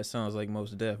Badass sounds like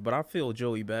Mos Def, but I feel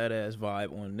Joey Badass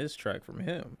vibe on this track from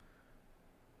him.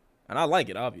 And I like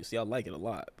it, obviously. I like it a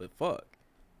lot, but fuck.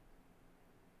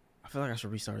 I feel like I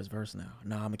should restart his verse now.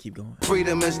 Nah, I'm gonna keep going.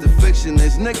 Freedom is the fiction.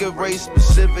 Is nigga race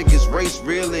specific? Is race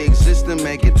really existing?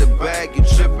 Make it the bag, you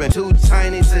tripping. Too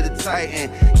tiny to the titan.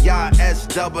 Y'all S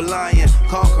double lion.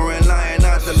 Conquering lion,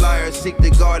 not the liar. Seek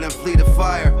the guard and flee the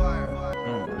fire.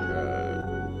 Oh my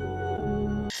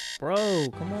god. Bro,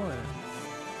 come on.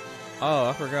 Oh,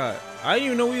 I forgot. I didn't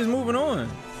even know we was moving on.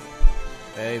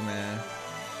 Hey, man.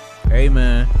 Hey,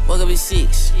 man. Woke up at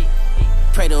 6.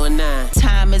 Pray to a 9.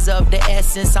 Time is of the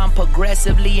essence. I'm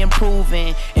progressively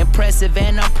improving. Impressive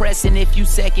and I'm pressing if you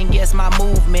second guess my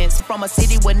movements. From a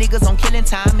city where niggas on killing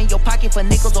time. In your pocket for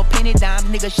nickels or penny dimes.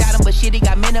 Nigga shot him but shit he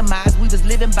got minimized. We was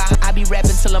living by. I be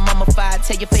rapping till I'm mummified.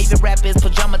 Tell your favorite rapper it's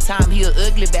pajama time. He a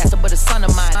ugly bastard but a son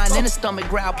of mine. Mine in the stomach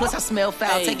growl. Plus I smell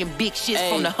foul. Ay. Taking big shits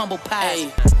from the humble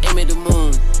pies. Aim at the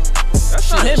moon.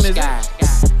 That's not him, is it?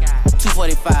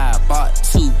 245, bought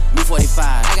 2, new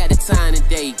 45. I got the time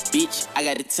today, bitch. I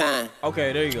got the time.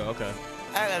 Okay, there you go. Okay.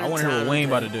 I want to hear what Wayne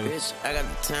about to do. Bitch, I got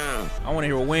the time. I want to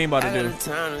hear what Wayne about to do. I got the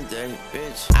time today,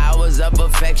 bitch. I was a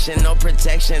perfection, no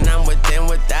protection. I'm within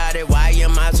without it. Why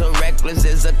am I so reckless?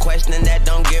 Is a question that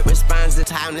don't get responses.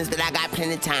 Timeless, but I got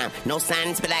plenty of time. No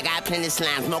silence, but I got plenty of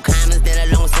slimes. No kindness,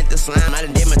 that alone sent the slime. I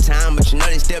done did my time, but you know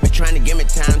they still be trying to give me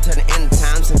time till the end of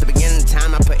time. Since the beginning of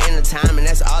time, I put in the time, and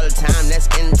that's all the time. That's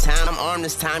in the time. I'm armed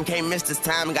this time, can't miss this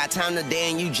time. I got time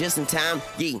today, and you just in time.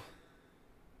 Yeah.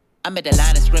 I'm at the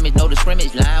line of scrimmage, no the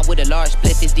scrimmage line with a large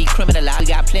split is decriminalized. We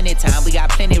got plenty of time, we got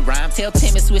plenty of rhyme. Tell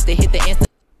Tim and Swiss to hit the instant.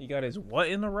 He got his what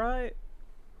in the ride?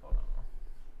 Hold on.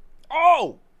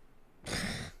 Oh!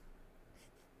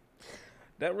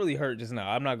 That really hurt just now.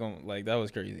 I'm not gonna, like, that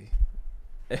was crazy.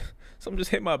 Something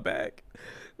just hit my back.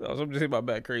 Something just hit my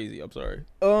back crazy. I'm sorry.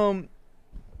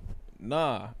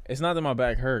 Nah, it's not that my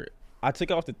back hurt. I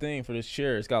took off the thing for this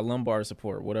chair. It's got lumbar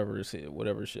support, whatever shit.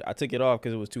 I took it off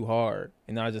because it was too hard,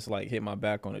 and I just like hit my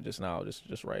back on it just now,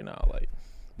 just right now, like.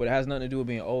 But it has nothing to do with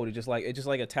being old. It just like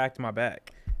attacked my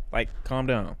back. Like, calm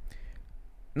down.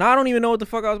 Now I don't even know what the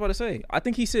fuck I was about to say. I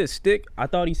think he said stick. I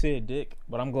thought he said dick,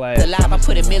 but I'm glad. The live, I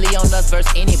put a million on us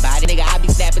versus anybody. Nigga, I be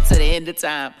snapping to the end of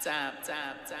time.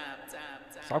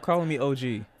 Stop calling me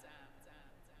OG.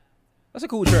 That's a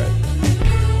cool track.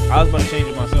 I was about to change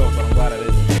it myself, but I'm glad I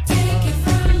didn't.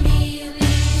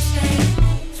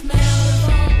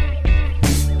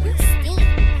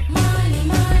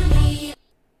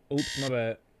 Oops, my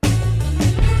bad.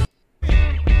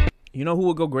 You know who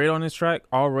would go great on this track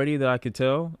already that I could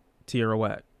tell? Tierra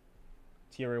Whack.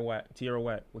 Tierra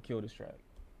Whack would kill this track.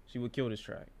 She would kill this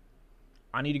track.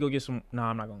 I need to go get some. Nah,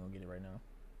 I'm not gonna go get it right now.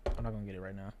 I'm not gonna get it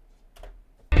right now.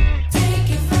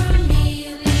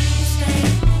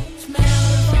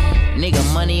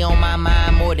 Nigga, money on my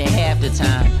mind more than half the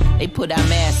time. They put our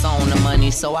masks on the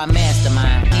money, so I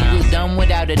mastermind. He was dumb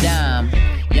without a dime.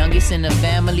 Youngest in the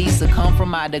family succumbed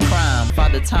from either crime.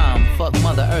 Father Tom, fuck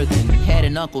Mother Earth and had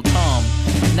an Uncle Tom.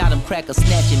 Now them crackers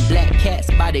snatching black cats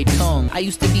by their tongue. I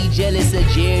used to be jealous of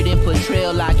Jared and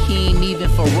portrayal like him, even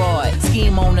for Roy.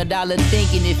 Scheme on a dollar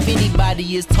thinking if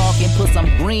anybody is talking, put some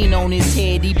green on his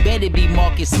head, he better be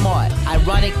market smart.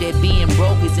 Ironic that being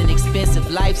broke is an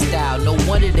expensive lifestyle. No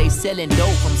wonder they selling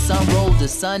dope from sunroll to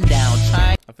sundown.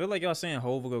 I feel like y'all saying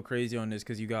Hov will go crazy on this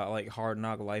because you got like Hard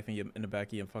Knock Life in the back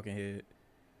of your fucking head.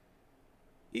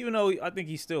 Even though I think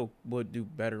he still would do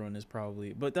better on this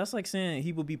probably, but that's like saying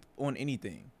he would be on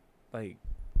anything. Like,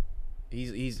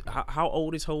 he's how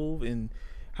old is Hov and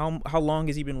how long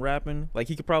has he been rapping? Like,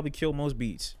 he could probably kill most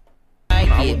beats. I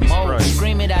get more,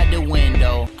 scream it out the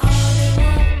window.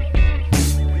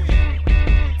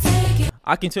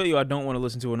 I can tell you I don't want to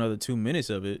listen to another 2 minutes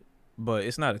of it, but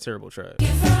it's not a terrible track.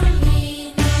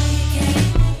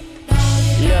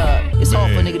 Yeah, it's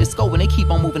hard for a nigga to score when they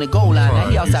keep on moving the goal line. Now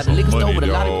he outside the liquor store with a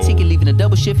lot of ticket, leaving a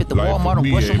double shift at the Walmart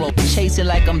on Russian Road. Chasing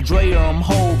like I'm Dre or I'm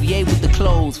Hov, yeah, with the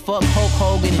clothes. Fuck Hulk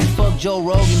Hogan and fuck Joe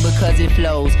Rogan because it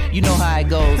flows. You know how it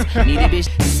goes. Need a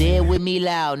bitch, say it with me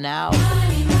loud now.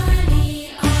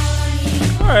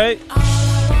 Alright.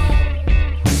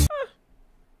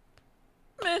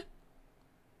 Meh.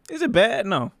 Is it bad?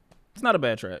 No. It's not a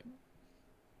bad track.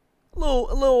 A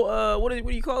little, what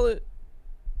do you call it?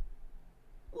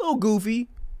 A little goofy.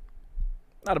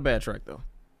 Not a bad track though.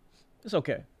 It's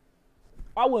okay.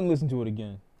 I wouldn't listen to it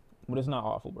again, but it's not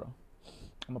awful, bro.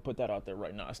 I'm gonna put that out there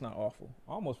right now. It's not awful.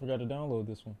 I almost forgot to download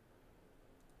this one.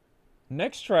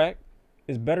 Next track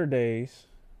is Better Days.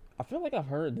 I feel like I've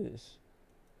heard this,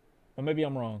 or maybe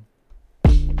I'm wrong.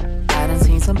 I done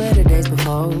seen some better days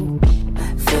before.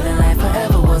 Feeling like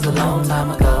forever was a long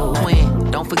time ago. Twin,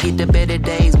 don't forget the better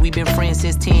days. We've been friends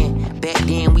since 10. Back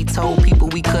then we told people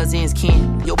we cousins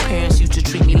kin. Your parents used to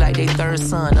treat me like they third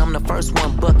son. I'm the first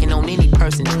one bucking on any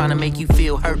person trying to make you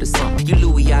feel hurt or something. You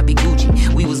Louis, I be Gucci.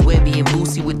 We was Webby and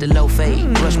Boosie with the low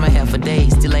fade. Brush my hair for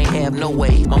days, still ain't have no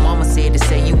way. My mama said to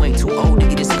say you ain't too old to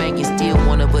get a spanking. Still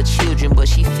one of her children, but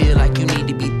she feel like you need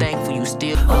to be thankful you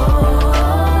still.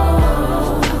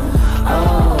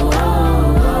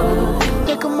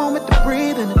 Take a moment to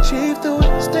breathe and achieve through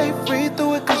it. Stay free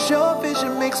through it, cause your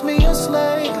vision makes me a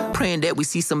slave. Praying that we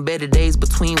see some better days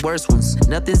between worse ones.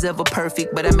 Nothing's ever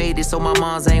perfect, but I made it so my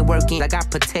mom's ain't working. I got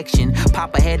protection.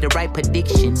 Papa had the right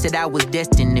prediction. Said I was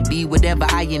destined to be whatever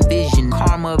I envisioned.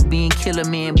 Karma of being killer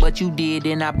man, but you did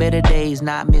in our better days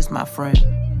not miss my friend.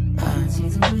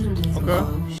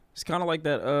 Okay. It's kind of like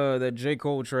that J.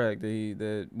 Cole track.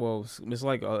 Well, it's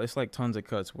like tons of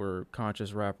cuts where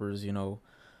conscious rappers, you know,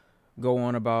 go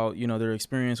on about, you know, their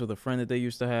experience with a friend that they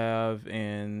used to have,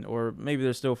 and or maybe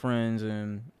they're still friends,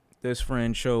 and this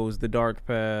friend chose the dark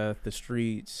path, the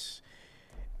streets,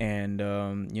 and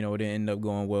you know, it didn't end up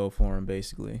going well for him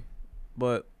basically.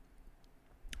 But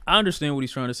I understand what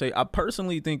he's trying to say. I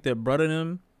personally think that Brother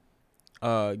Them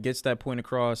gets that point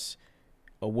across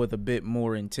with a bit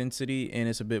more intensity, and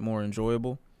it's a bit more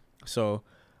enjoyable. So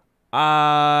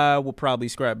I will probably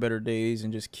scrap Better Days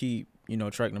and just keep, you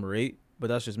know, track number 8, but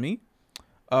that's just me.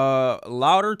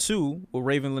 Louder 2 with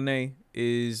Raven Lene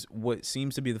is what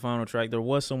seems to be the final track. There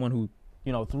was someone who,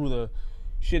 you know, threw the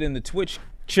shit in the Twitch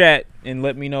chat and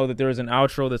let me know that there is an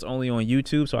outro that's only on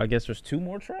YouTube, so I guess there's 2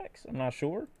 more tracks. I'm not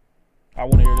sure. I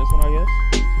want to hear this one, I guess.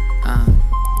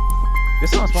 This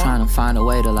sounds fun. Trying to find a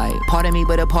way to like, pardon me,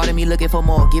 but a part of me looking for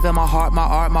more. Giving my heart, my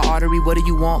art, my artery, what do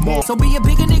you want more? So be a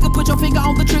bigger nigga, put your finger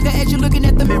on the trigger as you're looking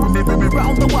at the mirror on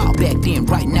the wall. Back then,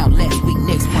 right now, last week,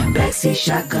 next one. Backseat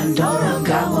shotgun, daughter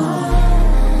got one.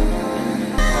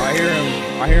 I hear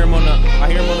him. I hear him on the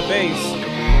bass.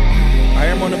 I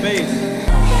hear him on the bass.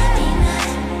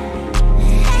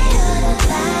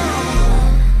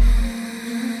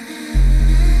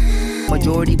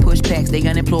 Majority pushbacks, they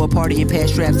unemployed party and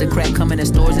pass straps to crack coming to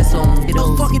stores and soon.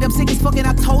 Oh, fuck it, I'm sick as fucking.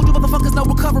 I told you motherfuckers no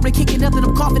recovery, kicking nothing.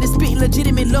 I'm coughing and spitting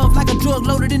legitimate love like a drug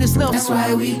loaded in the snuff. That's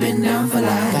why we've been down for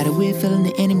life. Got a weird feeling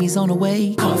the enemy's on the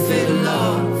way. Come feel the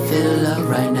love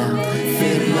right now.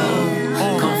 Feel the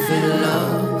love, come feel the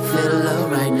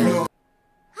love right now.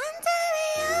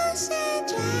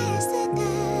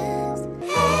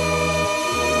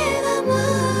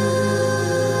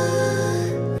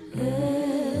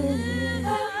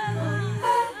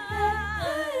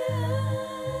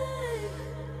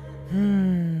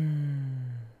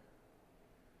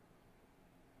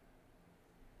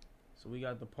 So we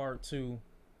got the part 2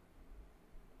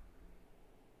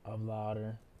 of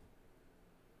Louder.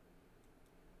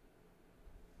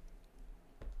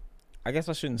 I guess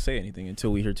I shouldn't say anything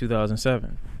until we hear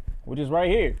 2007, which is right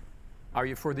here. Are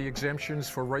you for the exemptions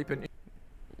for rape and...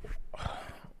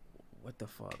 What the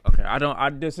fuck? Okay,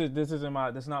 this is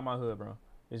not my hood, bro.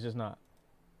 It's just not.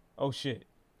 Oh shit.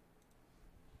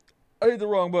 I hit the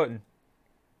wrong button.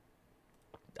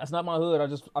 That's not my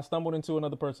hood. I stumbled into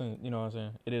another person, you know what I'm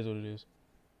saying? It is what it is.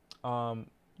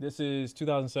 This is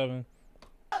 2007.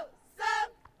 Our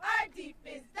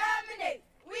defense dominates.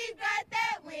 We got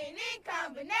that winning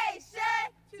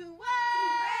combination to regulate.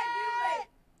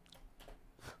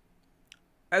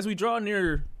 As we draw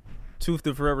near Tooth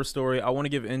the Forever story, I want to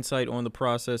give insight on the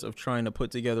process of trying to put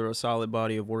together a solid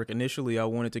body of work. Initially, I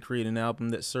wanted to create an album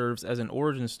that serves as an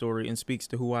origin story and speaks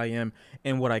to who I am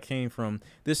and what I came from.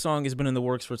 This song has been in the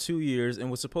works for 2 years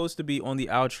and was supposed to be on the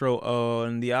outro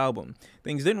on the album.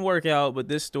 Things didn't work out, but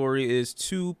this story is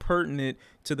too pertinent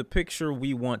to the picture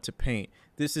we want to paint.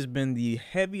 This has been the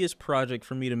heaviest project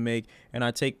for me to make, and I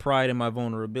take pride in my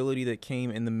vulnerability that came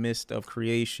in the midst of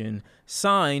creation.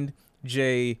 Signed,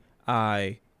 JID.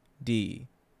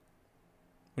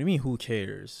 What do you mean, who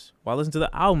cares? Why listen to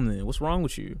the album then? What's wrong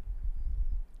with you?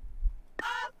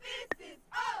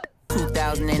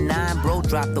 2009, bro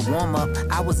dropped the warm-up.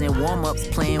 I was in warm-ups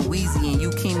playing Wheezy and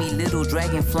you Kimi, little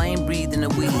dragon flame breathing the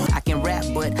weed. I can rap,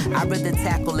 but I'd rather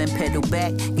tackle and pedal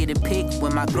back. Get a pick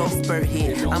when my growth spurt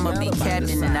hit. I'ma be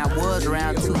captain, and I was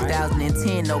around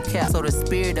 2010, no cap. So the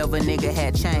spirit of a nigga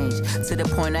had changed to the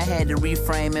point I had to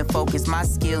reframe and focus my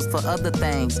skills for other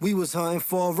things. We was hunting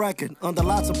for a record under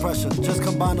lots of pressure. Just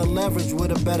combine the leverage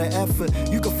with a better effort.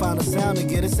 You can find a sound and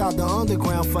get us out the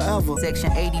underground forever.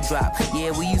 Section 80 drop.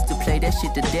 Yeah, we used to play that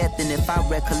shit to death, and if I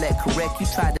recollect correct, you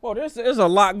tried to... Well, there's a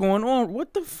lot going on.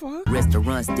 What the fuck?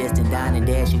 Restaurants, destined dine and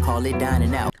dash, and call it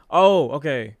dining out. Oh,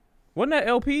 okay. Wasn't that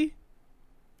LP?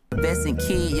 Best in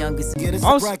kid, youngest. Get us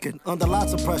a record under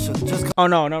lots of pressure. Just oh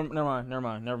no, never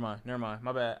mind.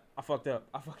 My bad. I fucked up.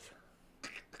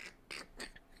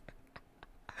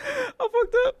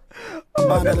 Oh,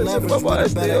 by the leverage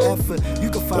with a better effort. You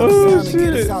can find a sound and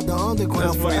get us out the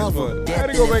underground forever. I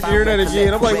had to go back and hear that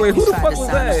again. I'm like, wait, who the fuck was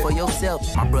that? For yourself.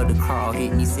 My brother Carl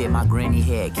hit me, said my granny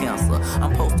had cancer.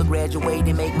 I'm supposed to graduate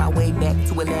and make my way back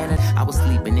to Atlanta. I was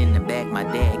sleeping in the back, my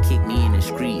dad kicked me in the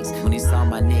streets. When he saw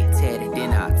my neck tatted,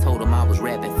 then I told him I was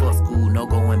rapping for school, no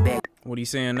going back. What he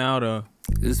saying now though?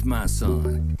 This my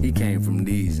son. He came from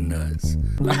these nuts.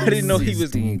 I didn't know he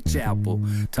was Chapel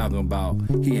talking about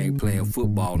he ain't playing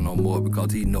football no more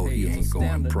because he know he ain't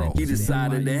going pro. He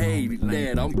decided that, hey,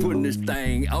 Dad, I'm putting this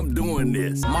thing, I'm doing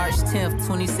this. March 10th,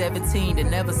 2017, the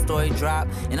Never story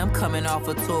dropped, and I'm coming off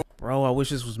a tour. Bro, I wish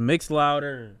this was mixed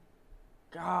louder.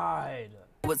 God.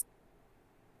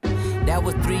 That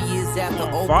was 3 years after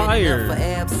opening Fire. up for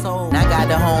Absol. I got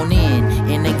to hone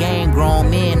in the game, grown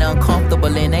men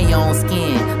uncomfortable in their own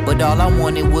skin. But all I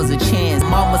wanted was a chance.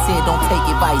 Mama said don't take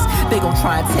advice, they gon'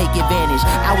 try and take advantage.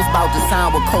 I was about to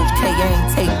sign with Coach K, I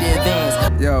ain't take the advance.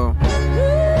 Yo,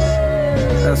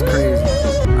 that's crazy.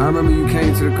 I remember you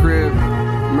came to the crib.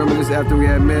 Remember this after we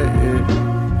had met, and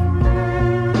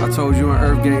I told you and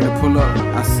Earth Gang to pull up.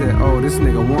 I said, oh, this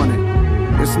nigga want it.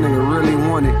 This nigga really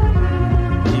want it.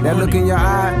 That look in your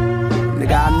eye,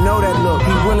 nigga, I know that look.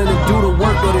 He willing to do the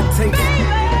work that it takes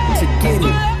to get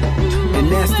it. And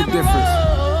that's the difference.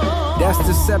 That's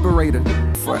the separator.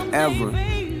 Forever.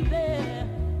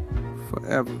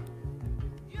 Forever.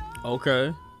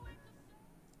 Okay.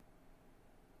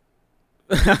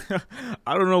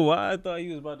 I don't know why I thought he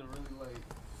was about to really like.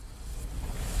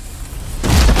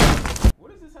 What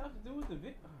does this have to do with the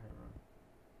video?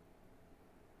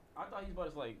 I thought he was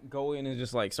about to like go in and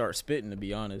just like start spitting, to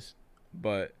be honest.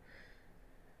 But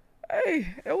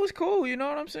hey, it was cool, you know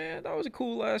what I'm saying? That was a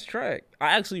cool last track.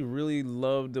 I actually really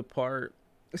loved the part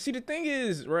See, the thing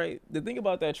is, right, the thing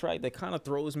about that track that kind of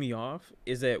throws me off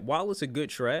is that while it's a good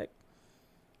track,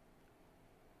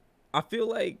 I feel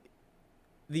like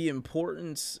the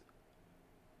importance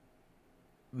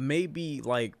maybe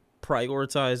like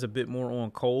prioritize a bit more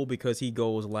on Cole because he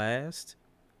goes last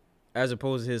as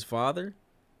opposed to his father.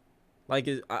 Like,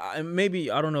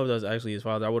 maybe, I don't know if that's actually his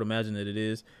father. I would imagine that it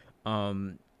is.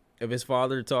 If his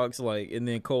father talks, like, and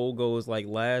then Cole goes, like,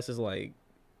 last, it's like,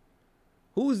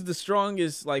 who's the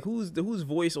strongest, like, whose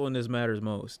voice on this matters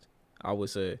most, I would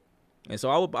say. And so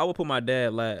I would put my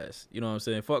dad last, you know what I'm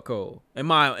saying? Fuck Cole. In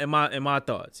my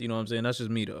thoughts, you know what I'm saying? That's just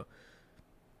me, though.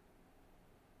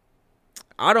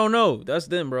 I don't know. That's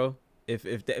them, bro. If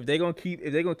they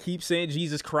gonna keep saying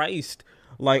Jesus Christ,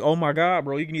 like, oh my God,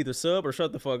 bro, you can either sub or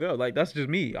shut the fuck up. Like, that's just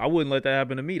me. I wouldn't let that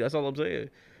happen to me. That's all I'm saying.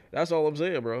 That's all I'm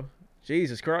saying, bro.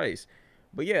 Jesus Christ.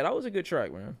 But yeah, that was a good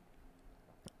track, man.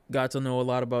 Got to know a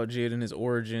lot about JID and his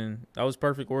origin. That was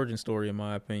perfect origin story, in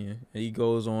my opinion. And he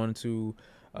goes on to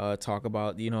talk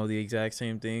about, you know, the exact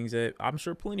same things that I'm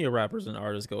sure plenty of rappers and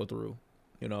artists go through.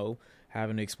 You know,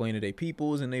 having to explain to their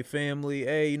peoples and their family,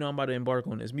 hey, you know, I'm about to embark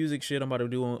on this music shit. I'm about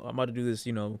to do this,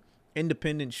 you know,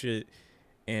 independent shit.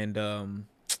 And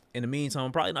in the meantime,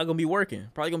 I'm probably not gonna be working.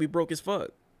 Probably gonna be broke as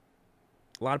fuck.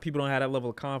 A lot of people don't have that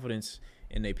level of confidence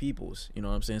in their peoples. You know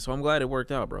what I'm saying? So I'm glad it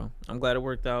worked out, bro. I'm glad it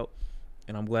worked out.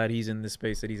 And I'm glad he's in the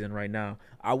space that he's in right now.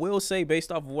 I will say,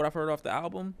 based off of what I've heard off the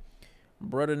album,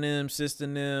 Brother Them, Sister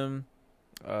Them,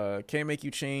 Can't Make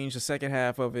You Change, the second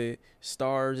half of it,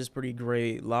 Stars is pretty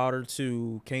great, Louder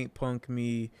 2, Can't Punk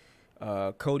Me,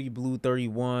 Cody Blue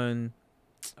 31.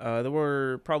 There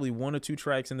were probably 1 or 2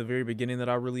 tracks in the very beginning that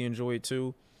I really enjoyed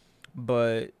too.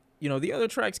 But, you know, the other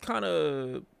tracks kind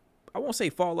of, I won't say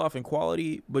fall off in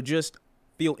quality, but just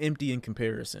feel empty in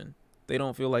comparison. They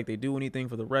don't feel like they do anything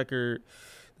for the record.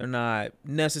 They're not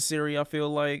necessary, I feel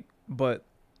like. But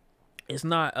it's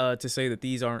not to say that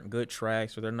these aren't good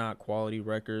tracks or they're not quality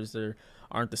records. There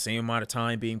aren't the same amount of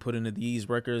time being put into these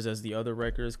records as the other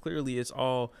records. Clearly, it's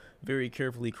all very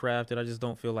carefully crafted. I just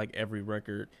don't feel like every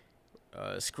record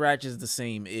scratches the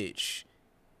same itch.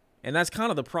 And that's kind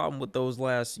of the problem with those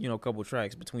last, you know, couple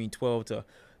tracks between 12 to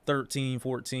 13,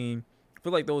 14. I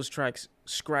feel like those tracks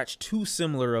scratch too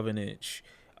similar of an itch.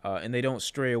 And they don't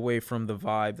stray away from the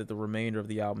vibe that the remainder of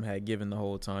the album had given the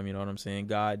whole time. You know what I'm saying?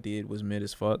 God Did was mid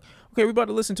as fuck. Okay, we're about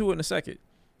to listen to it in a second.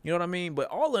 You know what I mean? But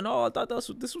all in all, I thought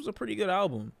this was a pretty good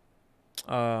album.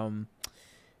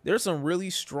 There's some really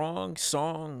strong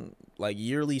song, like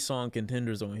yearly song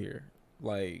contenders on here.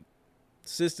 Like,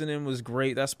 System M was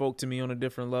great. That spoke to me on a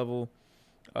different level.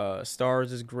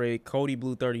 Stars is great. Cody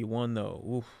Blue 31 though.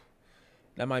 Oof.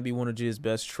 That might be one of JID's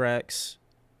best tracks.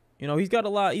 You know, he's got a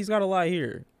lot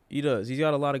here. He does. He's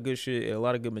got a lot of good shit, a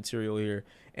lot of good material here.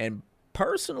 And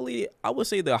personally, I would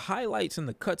say the highlights and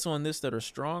the cuts on this that are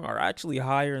strong are actually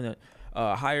higher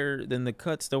than the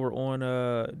cuts that were on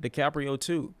DiCaprio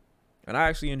 2. And I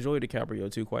actually enjoyed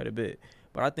DiCaprio 2 quite a bit.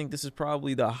 But I think this is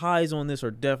probably, the highs on this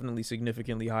are definitely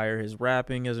significantly higher. His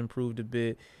rapping has improved a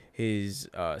bit. His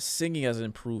singing has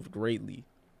improved greatly.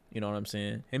 You know what I'm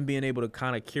saying? Him being able to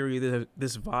kind of carry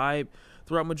this vibe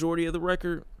throughout majority of the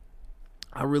record,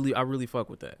 I really fuck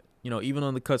with that. You know, even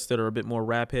on the cuts that are a bit more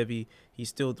rap heavy, he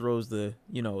still throws the,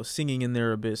 you know, singing in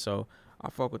there a bit. So I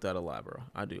fuck with that a lot, bro.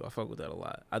 I do. I fuck with that a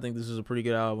lot. I think this is a pretty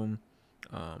good album.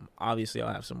 Obviously,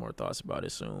 I'll have some more thoughts about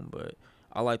it soon, but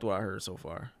I liked what I heard so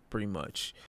far, pretty much.